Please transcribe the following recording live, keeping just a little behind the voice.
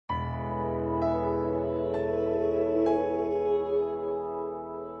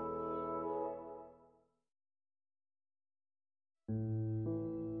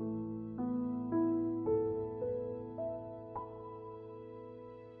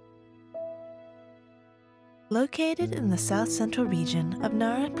Located in the south-central region of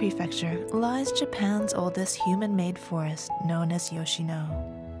Nara Prefecture lies Japan's oldest human-made forest known as Yoshino.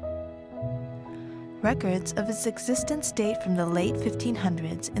 Records of its existence date from the late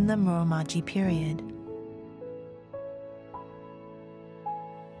 1500s in the Muromachi period.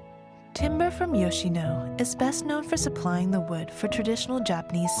 Timber from Yoshino is best known for supplying the wood for traditional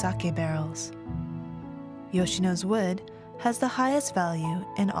Japanese sake barrels. Yoshino's wood has the highest value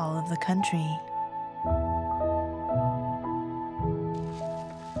in all of the country.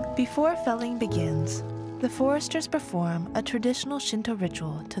 Before felling begins, the foresters perform a traditional Shinto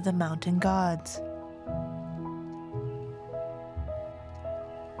ritual to the mountain gods.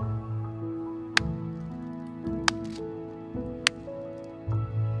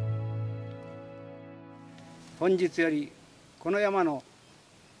本日よりこの山の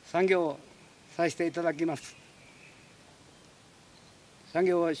作業をさせていただきます。作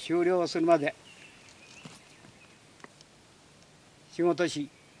業を終了するまで仕事し、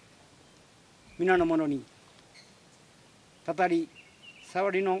皆の者にたたり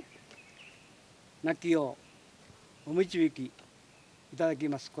触りのなきようお導きいただき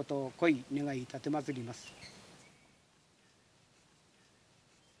ますことを恋願い奉ります。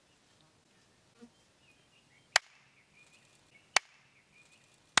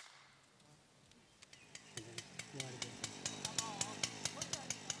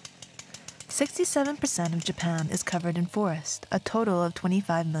67% of Japan is covered in forest, a total of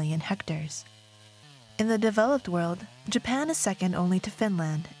 25 million hectares. In the developed world, Japan is second only to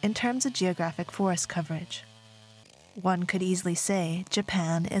Finland in terms of geographic forest coverage. One could easily say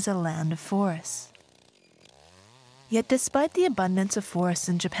Japan is a land of forests. Yet despite the abundance of forests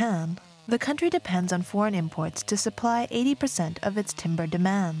in Japan, the country depends on foreign imports to supply 80% of its timber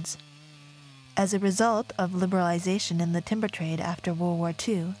demands. As a result of liberalization in the timber trade after World War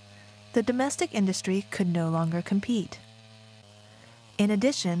II, the domestic industry could no longer compete. In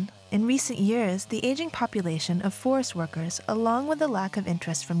addition, in recent years, the aging population of forest workers, along with the lack of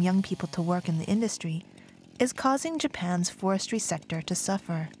interest from young people to work in the industry, is causing Japan's forestry sector to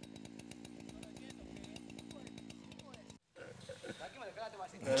suffer.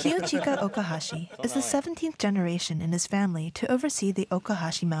 Kiyochika Okahashi is the 17th generation in his family to oversee the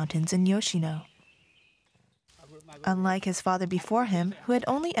Okahashi Mountains in Yoshino. Unlike his father before him, who had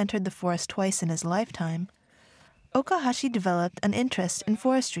only entered the forest twice in his lifetime, Okahashi developed an interest in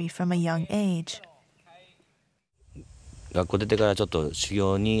forestry from a young age. 学校出てからちょっと修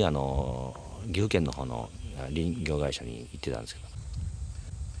行に岐阜県の方の林業会社に行ってたんです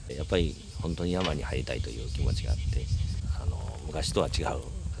けど、やっぱり本当に山に入りたいという気持ちがあって、昔とは違う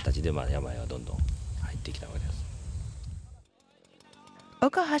形で山へはどんどん入ってきたわけです。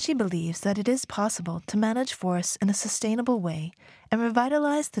Okahashi believes that it is possible to manage forests in a sustainable way and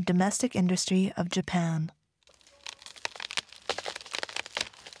revitalize the domestic industry of Japan.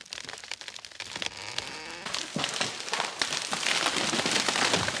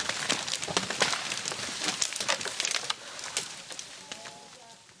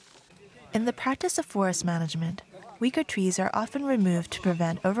 In the practice of forest management, weaker trees are often removed to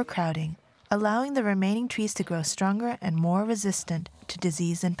prevent overcrowding, allowing the remaining trees to grow stronger and more resistant to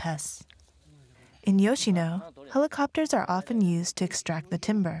disease and pests. In Yoshino, helicopters are often used to extract the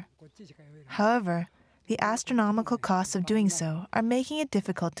timber. However, the astronomical costs of doing so are making it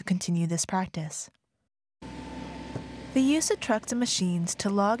difficult to continue this practice. The use of trucks and machines to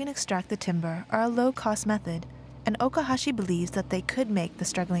log and extract the timber are a low-cost method, and Okahashi believes that they could make the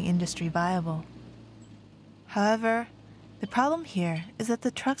struggling industry viable. However, the problem here is that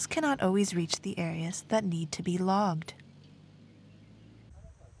the trucks cannot always reach the areas that need to be logged.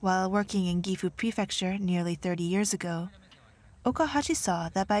 While working in Gifu Prefecture nearly 30 years ago, Okahashi saw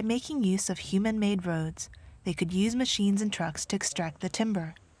that by making use of human-made roads, they could use machines and trucks to extract the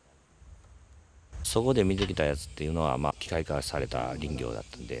timber. そこで見てきたやつっていうのは、機械化された林業だっ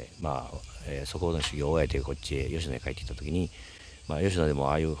たんで、そこの修行を終えてこっちへ吉野へ帰ってきた時に、吉野でも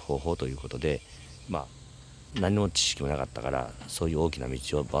ああいう方法ということで、何も知識もなかったからそういう大きな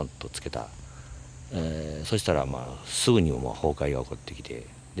道をバンとつけた、そしたらすぐにも崩壊が起こってきて、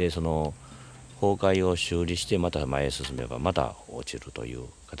でその崩壊を修理してまた前へ進めばまた落ちるという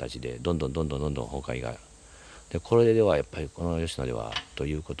形でどんどん崩壊が、でこれではやっぱりこの吉野ではと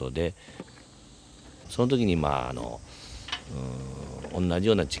いうことで、その時に同じ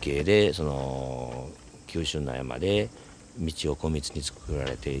ような地形でその九州の山で道を小密に作ら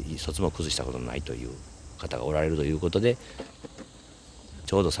れて一つも崩したことのないという方がおられるということで、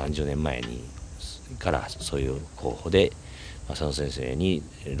ちょうど30年前にからそういう候補で佐野先生に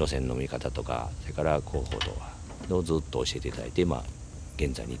路線の見方とかそれから広報とかをずっと教えていただいて、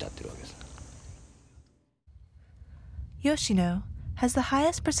現在に至っているわけです。Yoshino has the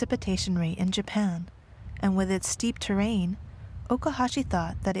highest precipitation rate in Japan, and with its steep terrain, Okahashi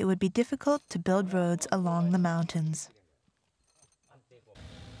thought that it would be difficult to build roads along the mountains.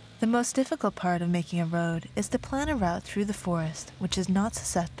 The most difficult part of making a road is to plan a route through the forest which is not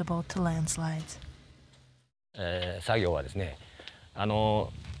susceptible to landslides. 作業はですね、い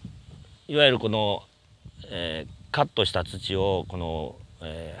わゆるこの、カットした土をこの、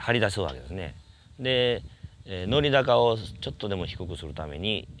張り出すわけですね。で、乗り高をちょっとでも低くするため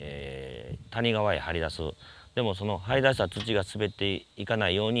に、谷側へ張り出す。でもその張り出した土が滑っていかな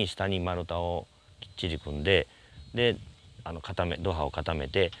いように下に丸太をきっちり組んで、で土破を固め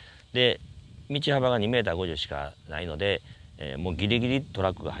て、で道幅が2m50しかないので、もうギリギリト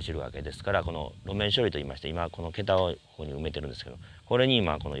ラックが走るわけですから、この路面処理といいまして、今この桁をここに埋めてるんですけど、これに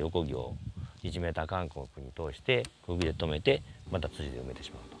今この横木を1m間隔に通して釘で留めて、また土で埋めて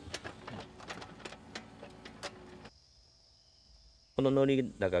しまうと。この乗り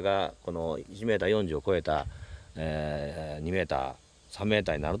高がこの1m40を超えた、2m、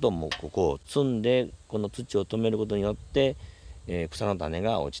3mになると、もうここを積んでこの土を止めることによって、草の種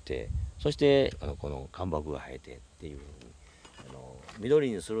が落ちて、そしてこの干木が生えてっていうふうに、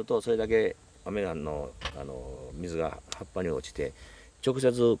緑にするとそれだけ雨の水が葉っぱに落ちて直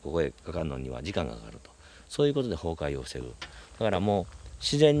接ここへかかるのには時間がかかると、そういうことで崩壊を防ぐ。だからもう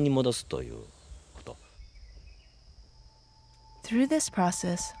自然に戻すということ。Through this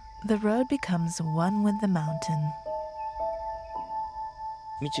process, the road becomes one with the mountain.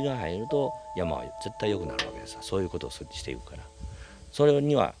 道が入ると山は絶対良くなるわけです。そういうことをしていくから、それ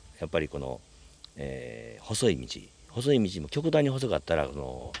にはやっぱりこの、細い道も極端に細かったら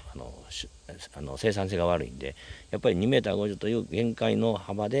生産性が悪いんで、やっぱり2m50という限界の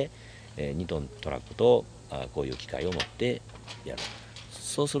幅で、2トントラックとこういう機械を持ってやる。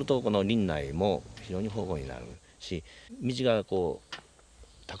そうするとこの林内も非常に豊富になるし、道がこう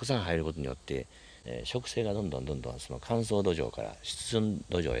たくさん入ることによって、植生がどんどんその乾燥土壌から湿潤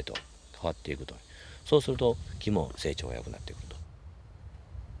土壌へと変わっていくと。そうすると木も成長が良くなってくると。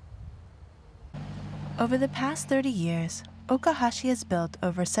Over the past 30 years, Okahashi has built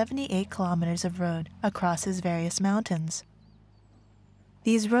over 78 kilometers of road across his various mountains.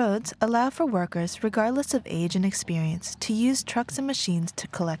 These roads allow for workers, regardless of age and experience, to use trucks and machines to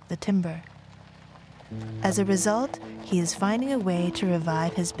collect the timber. As a result, he is finding a way to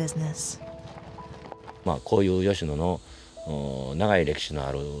revive his business. こういう吉野の長い歴史の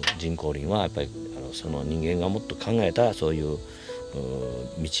ある人工林はやっぱりその人間がもっと考えたそういう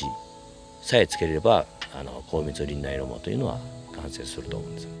道さえつければ高密林内路網というのは完成すると思う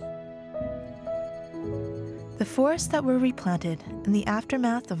んです。The forests that were replanted in the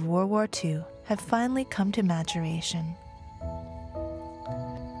aftermath of World War II have finally come to maturation.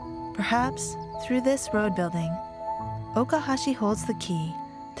 Perhaps through this road building, Okahashi holds the key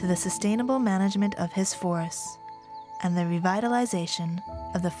to the sustainable management of his forests and the revitalization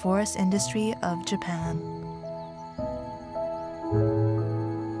of the forest industry of Japan.